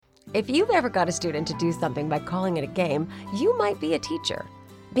If you've ever got a student to do something by calling it a game, you might be a teacher.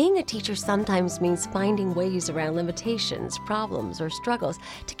 Being a teacher sometimes means finding ways around limitations, problems, or struggles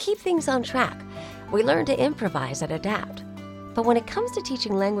to keep things on track. We learn to improvise and adapt. But when it comes to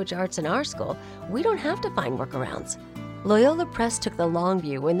teaching language arts in our school, we don't have to find workarounds. Loyola Press took the long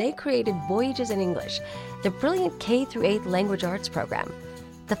view when they created Voyages in English, the brilliant K-8 language arts program.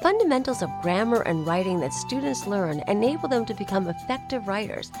 The fundamentals of grammar and writing that students learn enable them to become effective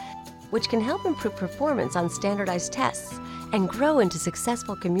writers, which can help improve performance on standardized tests and grow into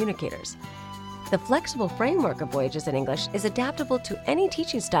successful communicators. The flexible framework of Voyages in English is adaptable to any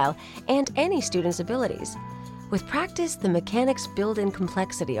teaching style and any student's abilities. With practice, the mechanics build in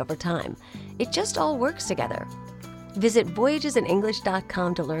complexity over time. It just all works together. Visit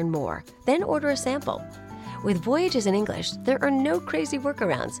voyagesinenglish.com to learn more, then order a sample. With Voyages in English, there are no crazy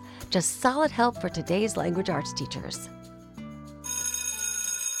workarounds, just solid help for today's language arts teachers.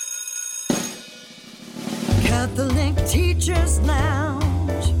 Catholic Teachers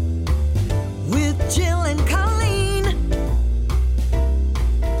Lounge with Jill and Colleen.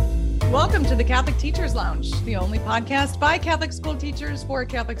 Welcome to the Catholic Teachers Lounge, the only podcast by Catholic school teachers for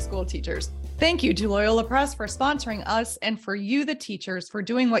Catholic school teachers. Thank you to Loyola Press for sponsoring us and for you, the teachers, for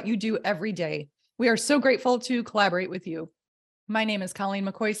doing what you do every day. We are so grateful to collaborate with you. My name is Colleen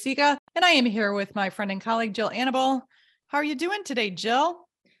McCoy-Siga, and I am here with my friend and colleague, Jill Annabelle. How are you doing today, Jill?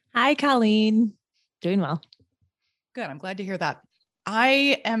 Hi, Colleen. Doing well. Good. I'm glad to hear that.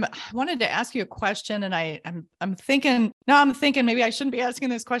 I wanted to ask you a question, and I'm thinking maybe I shouldn't be asking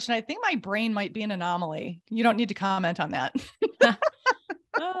this question. I think my brain might be an anomaly. You don't need to comment on that.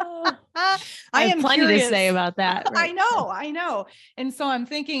 I have plenty to say about that. Right? I know. And so I'm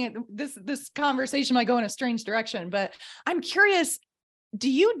thinking this conversation might go in a strange direction, but I'm curious, do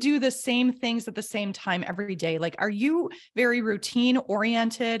you do the same things at the same time every day? Like, are you very routine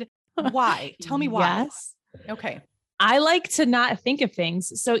oriented? Why? Tell me why. Yes. Okay. I like to not think of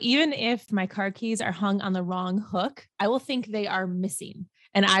things. So even if my car keys are hung on the wrong hook, I will think they are missing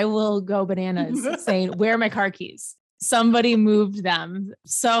and I will go bananas saying, where are my car keys? Somebody moved them.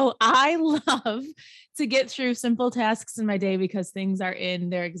 So I love to get through simple tasks in my day because things are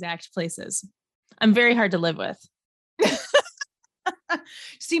in their exact places. I'm very hard to live with.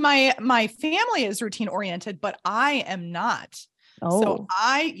 See, my family is routine oriented, but I am not. Oh. So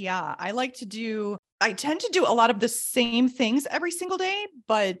I tend to do a lot of the same things every single day,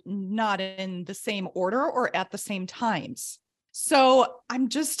 but not in the same order or at the same times. So I'm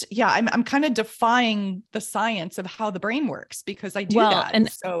kind of defying the science of how the brain works because I do that.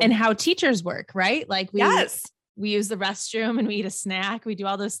 And how teachers work, right? Like we use the restroom and we eat a snack. We do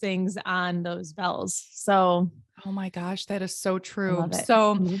all those things on those bells. So oh my gosh, that is so true.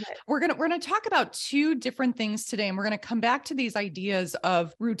 So we're going to talk about two different things today, and we're going to come back to these ideas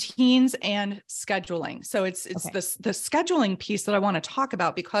of routines and scheduling. So it's the scheduling piece that I want to talk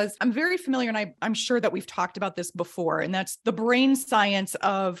about because I'm very familiar, and I'm sure that we've talked about this before, and that's the brain science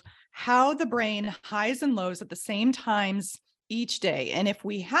of how the brain highs and lows at the same times each day. And if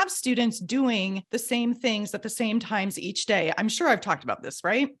we have students doing the same things at the same times each day, I'm sure I've talked about this,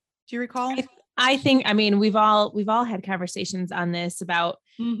 right? Do you recall? I think, we've all had conversations on this about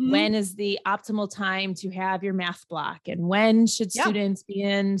when is the optimal time to have your math block and when should students be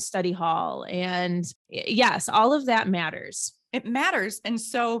in study hall. And yes, all of that matters. It matters. And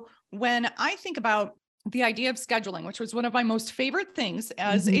so when I think about the idea of scheduling, which was one of my most favorite things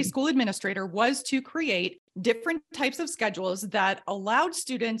as a school administrator, was to create different types of schedules that allowed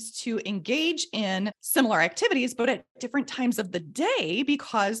students to engage in similar activities, but at different times of the day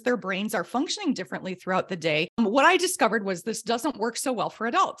because their brains are functioning differently throughout the day. What I discovered was this doesn't work so well for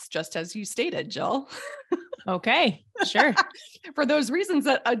adults, just as you stated, Jill. Okay, sure. For those reasons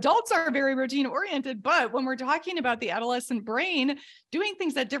that adults are very routine oriented, but when we're talking about the adolescent brain, doing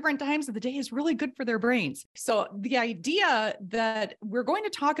things at different times of the day is really good for their brains. So the idea that we're going to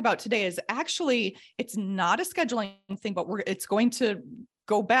talk about today is actually, it's not a scheduling thing, but it's going to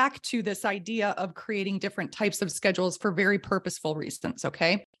go back to this idea of creating different types of schedules for very purposeful reasons.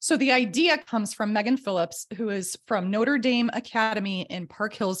 Okay. So the idea comes from Megan Phillips, who is from Notre Dame Academy in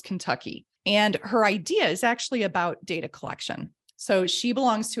Park Hills, Kentucky. And her idea is actually about data collection. So she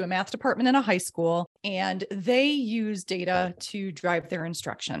belongs to a math department in a high school, and they use data to drive their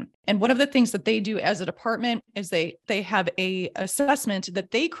instruction. And one of the things that they do as a department is they have a assessment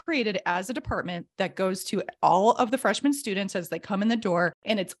that they created as a department that goes to all of the freshman students as they come in the door.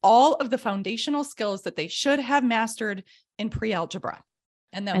 And it's all of the foundational skills that they should have mastered in pre-algebra.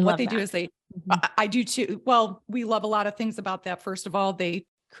 And then what they do is I do too. Well, we love a lot of things about that. First of all, they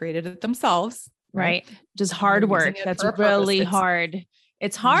created it themselves. Right. Just hard work. That's really hard.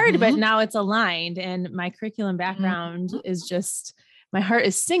 It's hard, but Mhm. now it's aligned. And my curriculum background Mhm. is just, my heart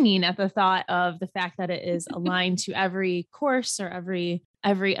is singing at the thought of the fact that it is aligned to every course or every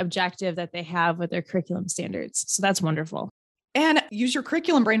objective that they have with their curriculum standards. So that's wonderful. And use your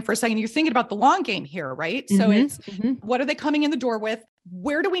curriculum brain for a second. You're thinking about the long game here, right? So Mhm, it's mhm. what are they coming in the door with?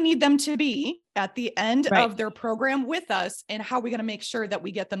 Where do we need them to be at the end Right. of their program with us? And how are we going to make sure that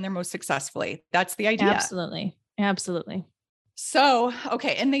we get them there most successfully? That's the idea. Absolutely. Absolutely. So,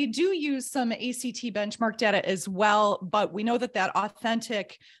 okay. And they do use some ACT benchmark data as well, but we know that that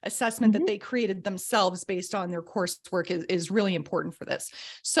authentic assessment that Mhm. they created themselves based on their coursework is really important for this.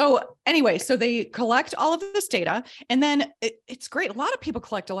 So anyway, so they collect all of this data, and then it's great. A lot of people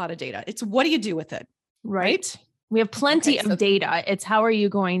collect a lot of data. It's what do you do with it? Right. We have plenty Okay, so of data. It's how are you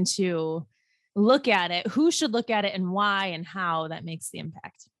going to look at it? Who should look at it and why and how that makes the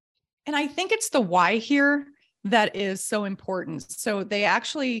impact? And I think it's the why here that is so important. So they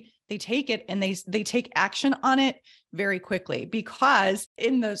take it and they take action on it very quickly, because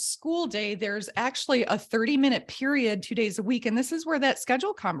in the school day, there's actually a 30-minute period, 2 days a week. And this is where that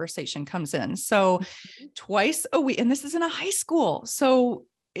schedule conversation comes in. So twice a week, and this is in a high school. So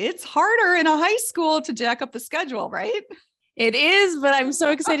it's harder in a high school to jack up the schedule, right? It is, but I'm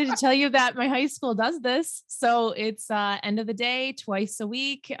so excited to tell you that my high school does this. So it's end of the day, twice a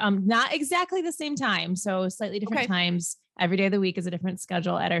week, not exactly the same time. So slightly different Okay. times. Every day of the week is a different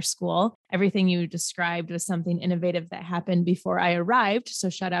schedule at our school. Everything you described was something innovative that happened before I arrived. So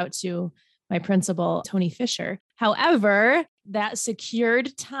shout out to my principal, Tony Fisher. However, that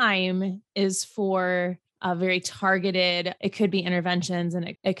secured time is for a very targeted, it could be interventions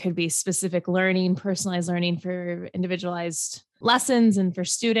and it could be specific learning, personalized learning for individualized lessons and for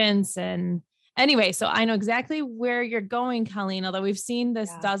students. And anyway, so I know exactly where you're going, Colleen, although we've seen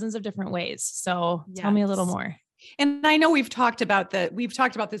this Yeah. dozens of different ways. So tell me a little Yes. more. And I know we've talked about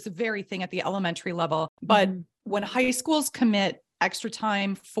this very thing at the elementary level, but Mhm. when high schools commit extra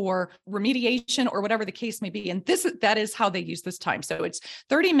time for remediation or whatever the case may be, and that is how they use this time. So it's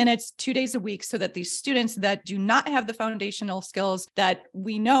 30 minutes, 2 days a week, so that these students that do not have the foundational skills that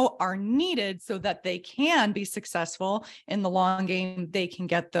we know are needed so that they can be successful in the long game, they can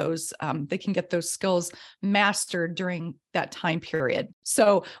get those skills mastered during that time period.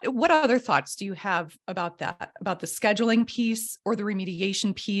 So what other thoughts do you have about that, about the scheduling piece or the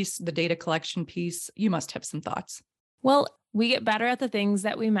remediation piece, the data collection piece? You must have some thoughts. Well, we get better at the things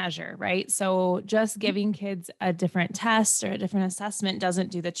that we measure, right? So just giving kids a different test or a different assessment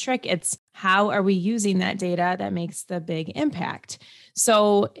doesn't do the trick. It's how are we using that data that makes the big impact?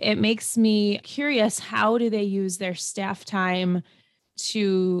 So it makes me curious, how do they use their staff time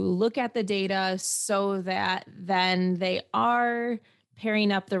to look at the data so that then they are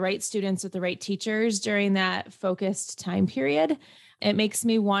pairing up the right students with the right teachers during that focused time period? It makes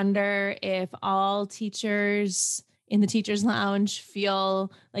me wonder if all teachers in the teacher's lounge feel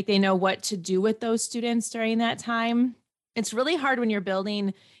like they know what to do with those students during that time. It's really hard when you're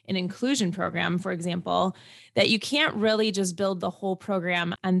building an inclusion program, for example, that you can't really just build the whole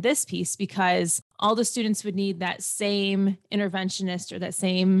program on this piece, because all the students would need that same interventionist or that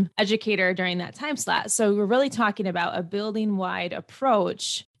same educator during that time slot. So we're really talking about a building wide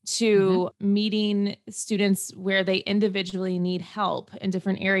approach to meeting students where they individually need help in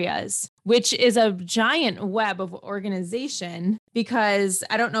different areas, which is a giant web of organization. Because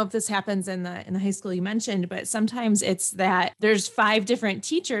I don't know if this happens in the high school you mentioned, but sometimes it's that there's 5 different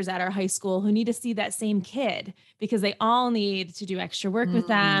teachers at our high school who need to see that same kid because they all need to do extra work with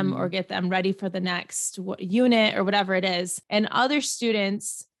them or get them ready for the next unit or whatever it is. And other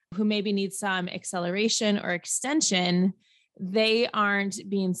students who maybe need some acceleration or extension, they aren't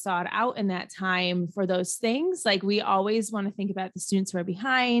being sought out in that time for those things. Like, we always want to think about the students who are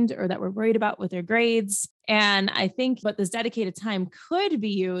behind or that we're worried about with their grades. And I think what this dedicated time could be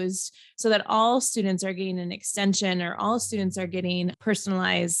used so that all students are getting an extension or all students are getting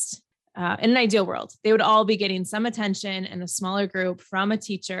personalized. In an ideal world, they would all be getting some attention in a smaller group from a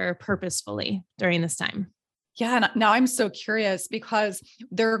teacher purposefully during this time. Yeah. And now I'm so curious, because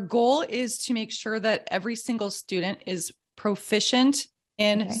their goal is to make sure that every single student is proficient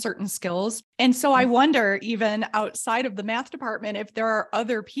in certain skills. And so I wonder, even outside of the math department, if there are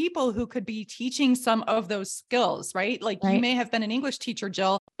other people who could be teaching some of those skills, right? Like you may have been an English teacher,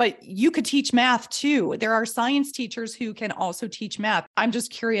 Jill, but you could teach math too. There are science teachers who can also teach math. I'm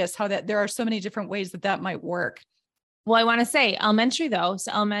just curious how there are so many different ways that might work. Well, I want to say elementary though.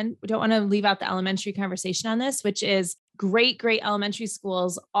 So we don't want to leave out the elementary conversation on this, which is great elementary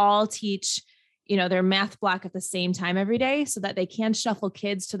schools all teach their math block at the same time every day so that they can shuffle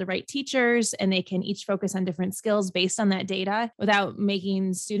kids to the right teachers and they can each focus on different skills based on that data without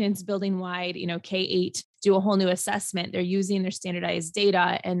making students building wide, K-8 do a whole new assessment. They're using their standardized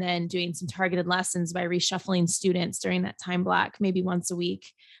data and then doing some targeted lessons by reshuffling students during that time block, maybe once a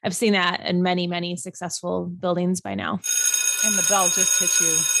week. I've seen that in many, many successful buildings by now. And the bell just hit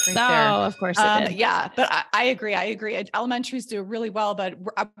you right there. Oh, of course it did. Yeah, but I agree. Elementaries do really well, but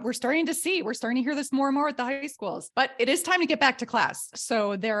we're starting to hear this more and more at the high schools. But it is time to get back to class.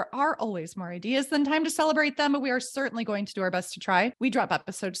 So there are always more ideas than time to celebrate them, but we are certainly going to do our best to try. We drop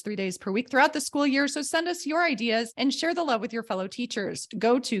episodes 3 days per week throughout the school year. So send us your ideas and share the love with your fellow teachers.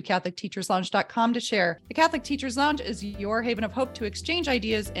 Go to CatholicTeachersLounge.com to share. The Catholic Teachers Lounge is your haven of hope to exchange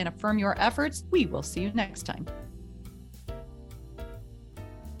ideas and affirm your efforts. We will see you next time.